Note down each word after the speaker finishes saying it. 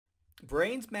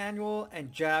Brains Manual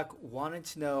and Jack wanted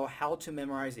to know how to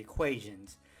memorize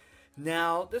equations.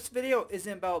 Now, this video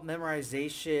isn't about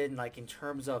memorization, like in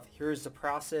terms of here's the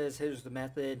process, here's the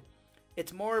method.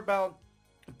 It's more about,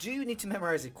 do you need to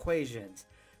memorize equations?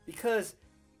 Because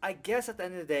I guess at the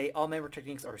end of the day, all memory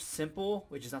techniques are simple,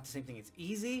 which is not the same thing as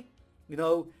easy. You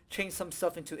know, change some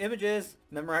stuff into images,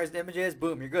 memorize the images,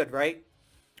 boom, you're good, right?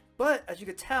 But as you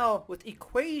can tell, with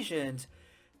equations,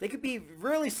 they could be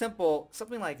really simple,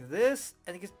 something like this,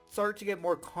 and they can start to get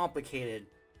more complicated.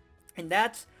 And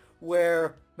that's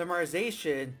where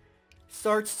memorization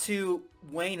starts to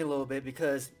wane a little bit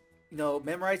because, you know,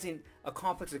 memorizing a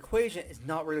complex equation is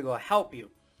not really going to help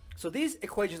you. So these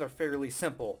equations are fairly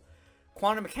simple.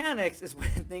 Quantum mechanics is when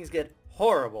things get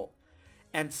horrible.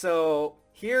 And so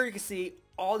here you can see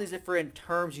all these different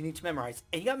terms you need to memorize.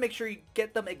 And you got to make sure you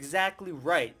get them exactly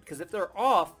right, because if they're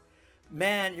off,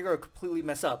 man, you're going to completely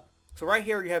mess up. So right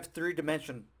here you have three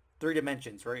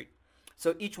dimensions, right?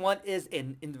 So each one is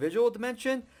an individual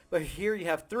dimension, but here you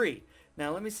have three.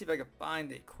 Now let me see if I can find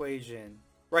the equation.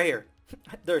 Right here.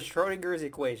 There's Schrodinger's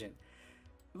equation.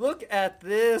 Look at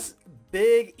this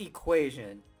big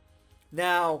equation.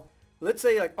 Now, let's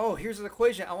say like, oh, here's an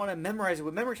equation. I want to memorize it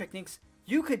with memory techniques.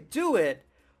 You could do it,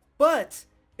 but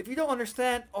if you don't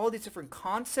understand all these different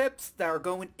concepts that are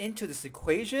going into this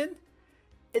equation,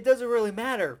 it doesn't really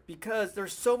matter because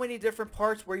there's so many different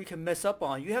parts where you can mess up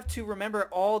on. You have to remember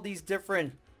all these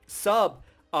different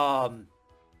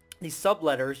these sub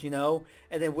letters, you know,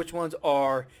 and then which ones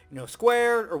are, you know,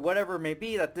 squared or whatever it may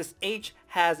be, that this H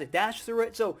has a dash through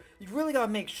it. So you really got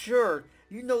to make sure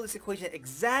you know this equation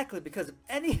exactly, because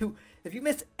if you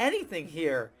miss anything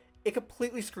here, it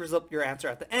completely screws up your answer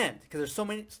at the end, because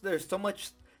there's so much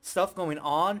stuff going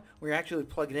on where you're actually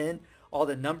plugging in all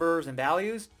the numbers and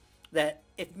values that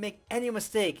if you make any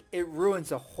mistake, it ruins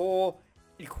the whole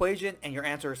equation and your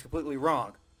answer is completely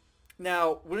wrong.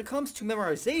 Now, when it comes to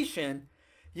memorization,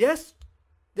 yes,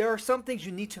 there are some things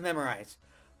you need to memorize,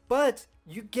 but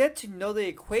you get to know the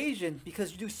equation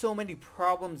because you do so many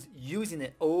problems using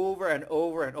it over and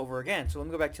over and over again. So let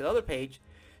me go back to the other page.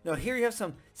 Now here you have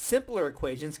some simpler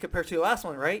equations compared to the last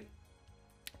one, right?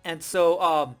 And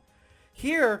so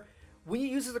here, when you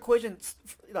use this equation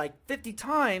like 50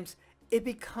 times, it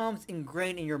becomes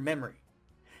ingrained in your memory.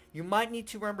 You might need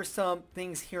to remember some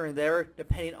things here and there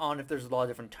depending on if there's a lot of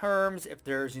different terms, if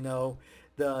there's, you know,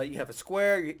 you have a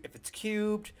square, if it's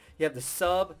cubed, you have these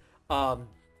sub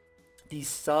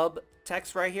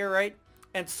text right here, right?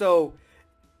 And so,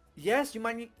 yes, you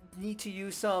might need to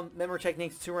use some memory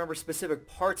techniques to remember specific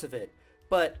parts of it,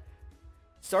 but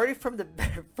starting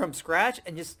from scratch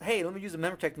and just, hey, let me use a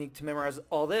memory technique to memorize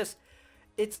all this,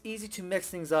 it's easy to mix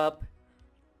things up,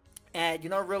 and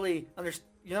you're not really,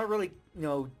 you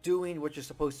know, doing what you're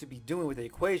supposed to be doing with the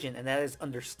equation, and that is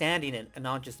understanding it and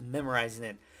not just memorizing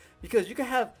it. Because you can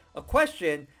have a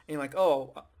question and you're like,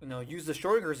 oh, you know, use the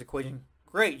Schrodinger's equation.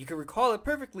 Great, you can recall it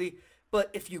perfectly, but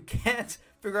if you can't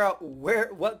figure out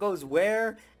what goes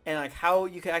where and like how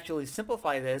you can actually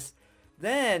simplify this,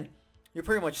 then you're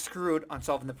pretty much screwed on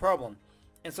solving the problem.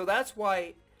 And so that's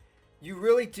why you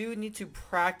really do need to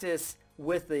practice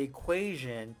with the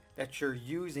equation that you're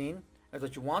using or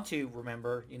that you want to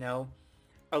remember, you know,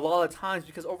 a lot of times,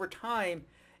 because over time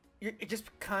it just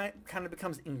kind of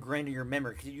becomes ingrained in your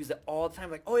memory because you use it all the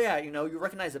time. Like, oh yeah, you know, you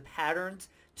recognize the patterns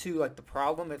to like the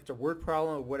problem, if it's a word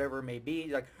problem or whatever it may be.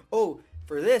 You're like, oh,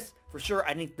 for this, for sure,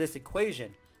 I need this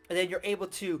equation. And then you're able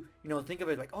to, you know, think of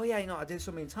it like, oh yeah, you know, I did it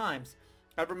so many times.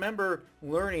 I remember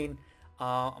learning,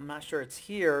 I'm not sure it's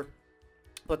here,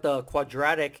 but the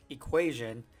quadratic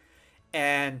equation.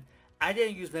 And I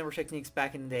didn't use memory techniques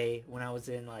back in the day when I was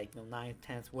in like, you know,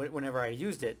 9th, 10th, whenever I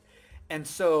used it. And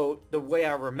so the way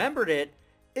I remembered it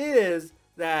is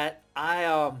that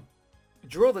I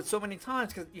drilled it so many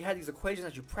times because you had these equations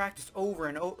that you practiced over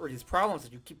and over, these problems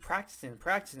that you keep practicing and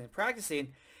practicing and practicing,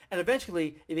 and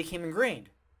eventually it became ingrained,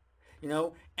 you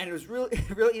know. And it was really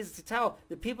really easy to tell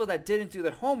the people that didn't do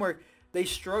their homework, they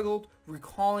struggled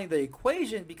recalling the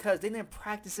equation because they didn't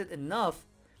practice it enough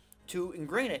to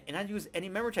ingrain it and not use any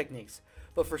memory techniques.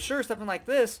 But for sure, something like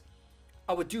this,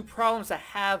 I would do problems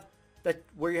that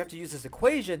where you have to use this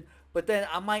equation, but then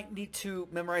I might need to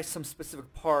memorize some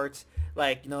specific parts,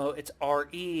 like, you know, it's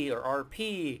RE or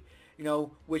RP, you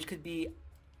know, which could be,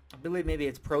 I believe maybe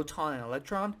it's proton and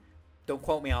electron. Don't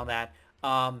quote me on that.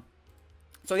 Oh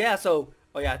yeah,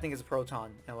 I think it's a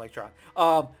proton and electron.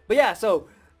 But yeah, so,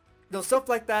 you know, stuff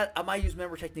like that I might use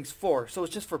memory techniques for. So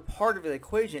it's just for part of the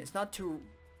equation. It's not to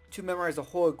memorize the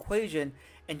whole equation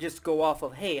and just go off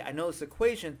of, hey, I know this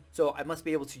equation, so I must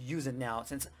be able to use it now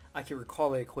since I can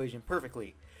recall the equation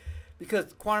perfectly.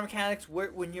 Because quantum mechanics,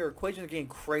 when your equations are getting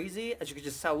crazy, as you can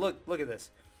just tell, look at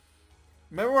this.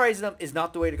 Memorizing them is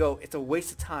not the way to go. It's a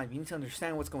waste of time. You need to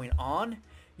understand what's going on.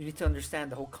 You need to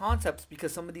understand the whole concepts,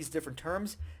 because some of these different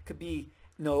terms could be,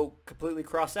 completely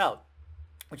crossed out,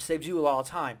 which saves you a lot of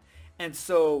time. And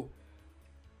so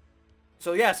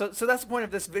yeah, so that's the point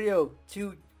of this video,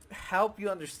 to help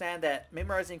you understand that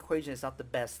memorizing equations is not the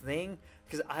best thing,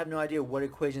 because I have no idea what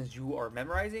equations you are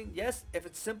memorizing. Yes, if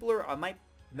it's simpler, I might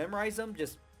memorize them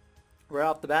just right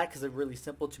off the bat because they're really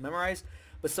simple to memorize.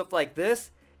 But stuff like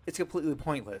this, it's completely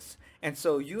pointless. And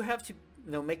so you have to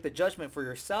make the judgment for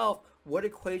yourself. What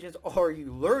equations are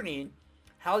you learning?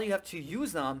 How do you have to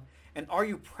use them? And are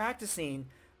you practicing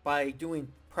by doing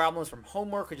problems from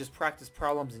homework, or just practice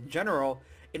problems in general,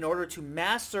 in order to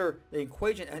master the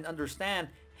equation and understand,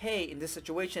 hey, in this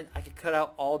situation I could cut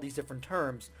out all these different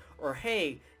terms, or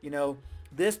hey,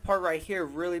 this part right here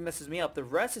really messes me up. The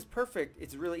rest is perfect.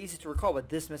 It's really easy to recall, but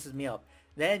this messes me up.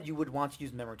 Then you would want to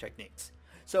use memory techniques.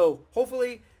 So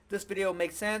hopefully this video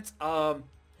makes sense.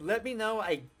 Let me know,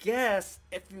 I guess,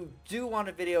 if you do want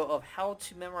a video of how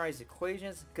to memorize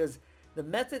equations, because the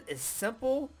method is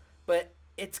simple, but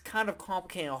it's kind of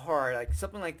complicated and hard. Like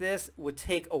something like this would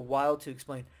take a while to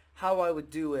explain how I would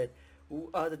do it,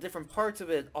 the different parts of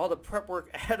it, all the prep work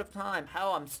ahead of time,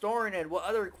 how I'm storing it, what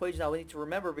other equations I would need to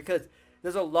remember, because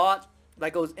there's a lot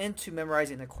that goes into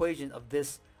memorizing an equation of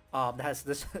this that has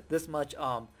this much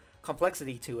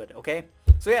complexity to it. Okay,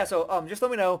 so yeah, so just let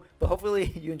me know, but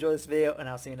hopefully you enjoy this video, and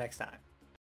I'll see you next time.